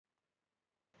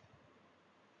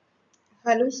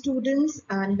Hello students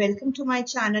and welcome to my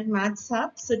channel Maths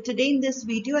Hub. So today in this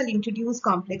video I'll introduce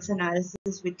complex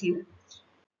analysis with you.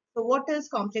 So what is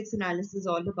complex analysis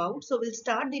all about? So we'll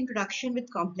start the introduction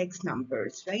with complex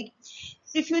numbers, right?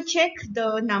 So if you check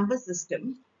the number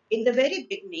system, in the very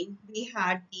beginning we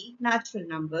had the natural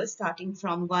numbers starting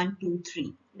from 1, 2,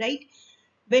 3, right?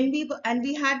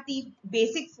 We had the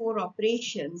basic four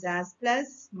operations as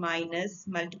plus, minus,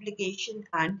 multiplication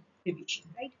and division,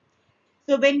 right?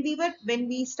 So when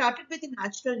we started with the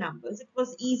natural numbers, it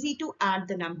was easy to add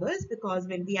the numbers because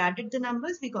when we added the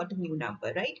numbers, we got a new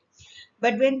number, right?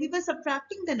 But when we were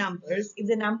subtracting the numbers, if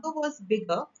the number was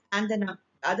bigger and the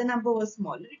other number was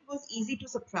smaller, it was easy to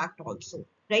subtract also,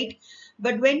 right?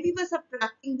 But when we were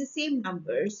subtracting the same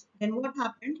numbers, then what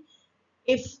happened?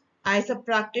 If I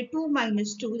subtracted 2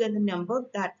 minus 2, then the number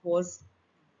that was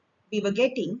we were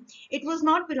getting, it was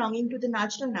not belonging to the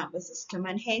natural number system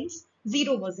and hence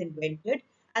 0 was invented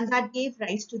and that gave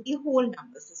rise to the whole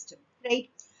number system, right?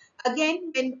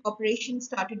 Again, when operations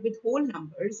started with whole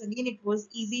numbers, again it was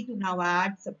easy to now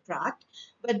add, subtract,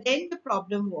 but then the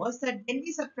problem was that when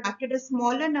we subtracted a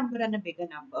smaller number and a bigger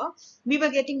number, we were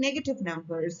getting negative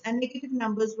numbers and negative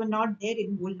numbers were not there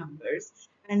in whole numbers,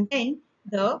 and then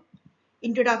the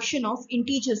introduction of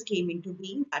integers came into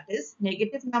being, that is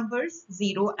negative numbers,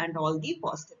 0 and all the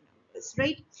positive numbers,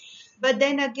 right? But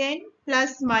then again,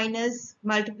 plus minus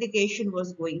multiplication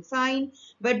was going fine.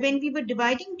 But when we were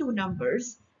dividing two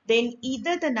numbers, then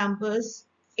either the numbers,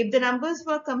 if the numbers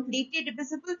were completely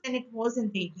divisible, then it was in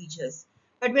the integers.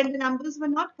 But when the numbers were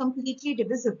not completely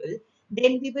divisible,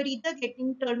 then we were either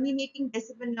getting terminating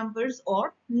decimal numbers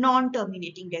or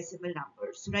non-terminating decimal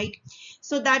numbers, right?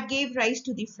 So that gave rise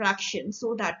to the fractions.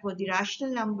 So that were the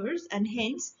rational numbers, and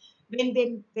hence when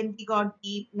we got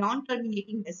the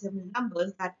non-terminating decimal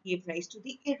numbers, that gave rise to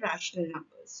the irrational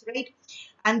numbers, right?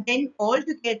 And then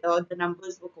altogether the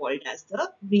numbers were called as the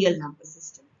real number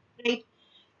system, right?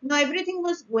 Now everything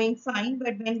was going fine,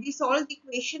 but when we solved the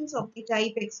equations of the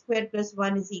type x squared plus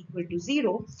 1 is equal to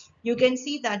 0, you can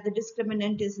see that the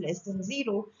discriminant is less than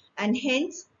 0, and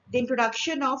hence the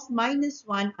introduction of minus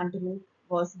 1 under root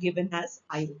was given as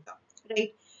iota,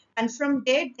 right? And from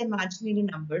there the imaginary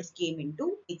numbers came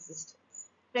into existence,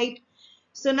 right?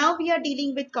 So now we are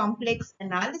dealing with complex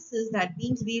analysis. That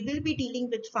means we will be dealing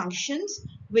with functions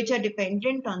which are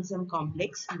dependent on some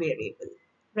complex variable,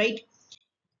 right?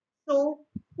 So,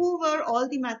 who were all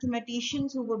the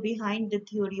mathematicians who were behind the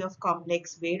theory of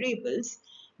complex variables?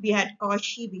 We had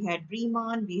Cauchy, we had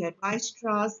Riemann, we had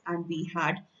Weierstrass, and we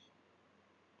had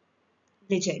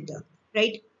Legendre,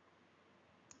 right?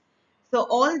 So,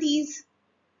 all these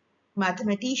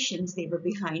mathematicians, they were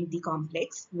behind the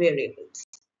complex variables.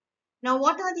 Now,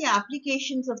 what are the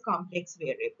applications of complex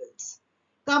variables?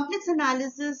 Complex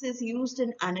analysis is used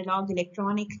in analog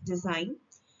electronic design.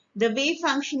 The wave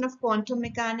function of quantum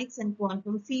mechanics and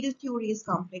quantum field theory is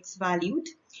complex valued.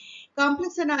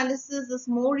 Complex analysis is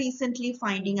more recently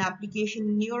finding application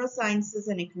in neurosciences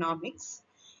and economics.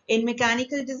 In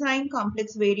mechanical design,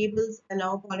 complex variables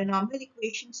allow polynomial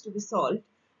equations to be solved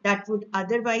that would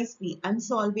otherwise be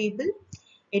unsolvable.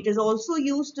 It is also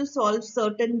used to solve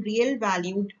certain real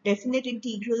valued definite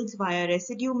integrals via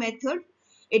residue method.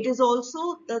 It is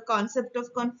also the concept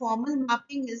of conformal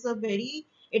mapping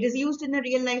it is used in a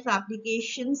real life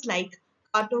applications like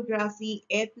cartography,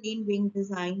 airplane wing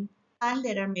design, and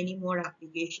there are many more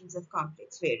applications of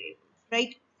complex variables,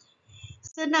 right?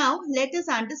 So now let us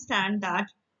understand that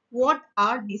what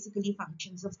are basically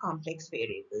functions of complex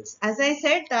variables. As I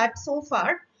said that so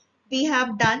far we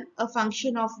have done a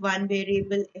function of one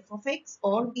variable f of x,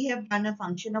 or we have done a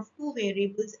function of two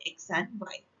variables x and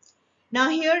y. Now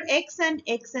here x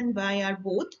and y are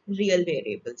both real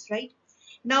variables, right?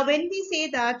 Now when we say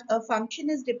that a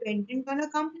function is dependent on a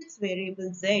complex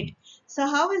variable z, so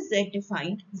how is z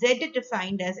defined? Z is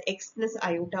defined as x plus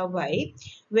iota y,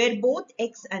 where both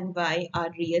x and y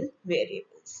are real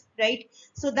variables, right?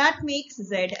 So that makes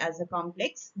z as a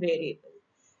complex variable.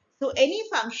 So any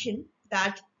function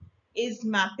that is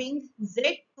mapping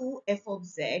z to f of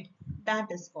z,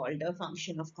 that is called a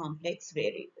function of complex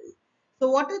variable. So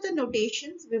what are the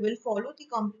notations? We will follow the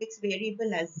complex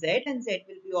variable as z, and z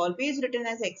will be always written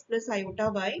as x plus iota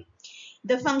y.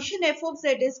 The function f of z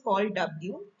is called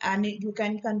w, and you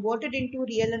can convert it into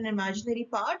real and imaginary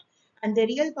part, and the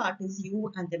real part is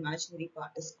u and the imaginary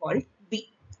part is called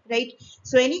v, right?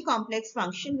 So any complex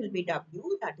function will be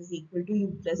w, that is equal to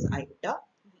u plus iota.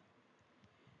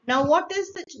 Now, what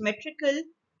is the geometrical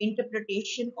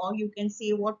interpretation, or you can say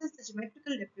what is the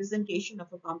geometrical representation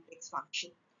of a complex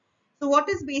function? So what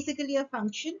is basically a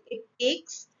function? It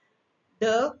takes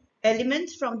the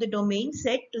elements from the domain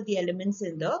set to the elements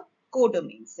in the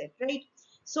codomain set, right?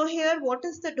 So here, what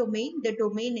is the domain? The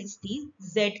domain is the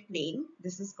Z plane.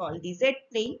 This is called the Z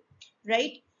plane,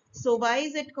 right? So why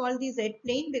is it called the Z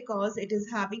plane? Because it is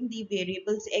having the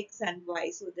variables X and Y.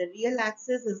 So the real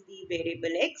axis is the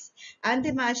variable X and the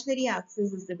imaginary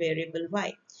axis is the variable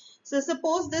Y. So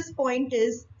suppose this point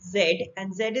is Z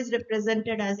and Z is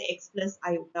represented as X plus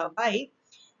iota Y,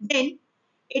 then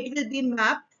it will be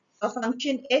mapped, a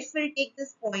function f will take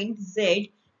this point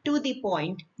Z to the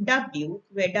point W,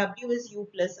 where W is u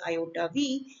plus iota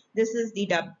v. This is the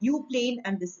W plane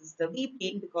and this is the V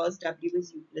plane because W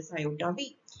is u plus iota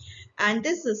v. And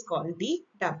this is called the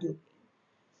W plane.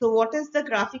 So what is the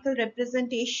graphical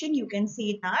representation? You can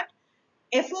see that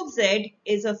f of z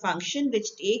is a function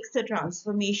which takes the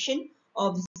transformation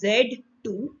of z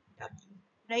to w,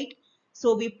 right?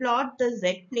 So we plot the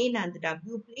z plane and the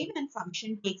w plane and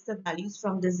function takes the values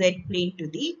from the z plane to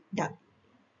the w,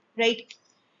 right?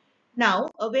 Now,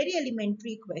 a very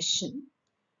elementary question: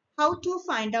 how to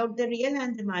find out the real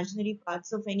and imaginary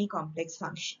parts of any complex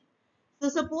function? So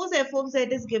suppose f of z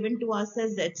is given to us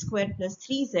as z squared plus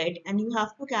 3z and you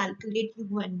have to calculate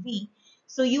u and v.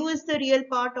 So u is the real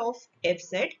part of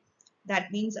fz.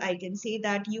 That means I can say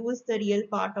that u is the real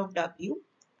part of w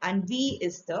and v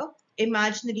is the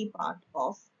imaginary part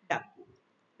of w,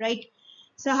 right?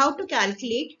 So how to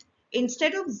calculate?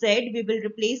 Instead of z, we will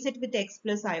replace it with x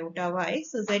plus iota y.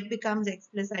 So z becomes x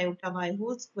plus iota y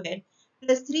whole square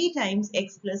plus 3 times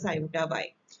x plus iota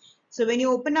y. So when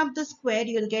you open up the square,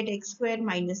 you'll get x square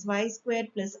minus y square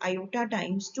plus iota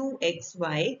times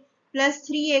 2xy plus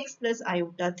 3x plus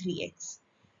iota 3x.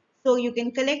 So you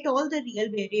can collect all the real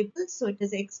variables. So it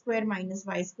is x square minus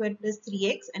y square plus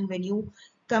 3x. And when you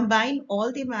combine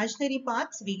all the imaginary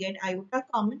parts, we get iota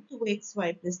common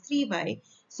 2xy plus 3y.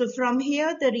 So from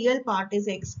here, the real part is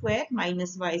x square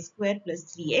minus y square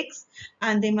plus 3x.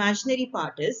 And the imaginary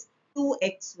part is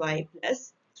 2xy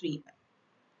plus 3y,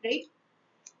 right?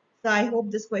 So I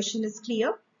hope this question is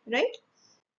clear, right?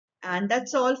 And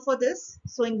that's all for this.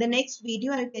 So in the next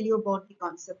video, I'll tell you about the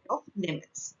concept of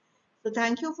limits. So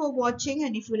thank you for watching.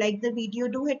 And if you like the video,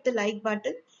 do hit the like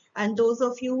button. And those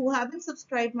of you who haven't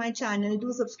subscribed my channel,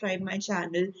 do subscribe my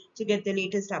channel to get the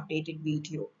latest updated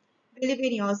video. Believe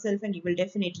in yourself and you will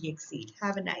definitely exceed.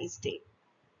 Have a nice day.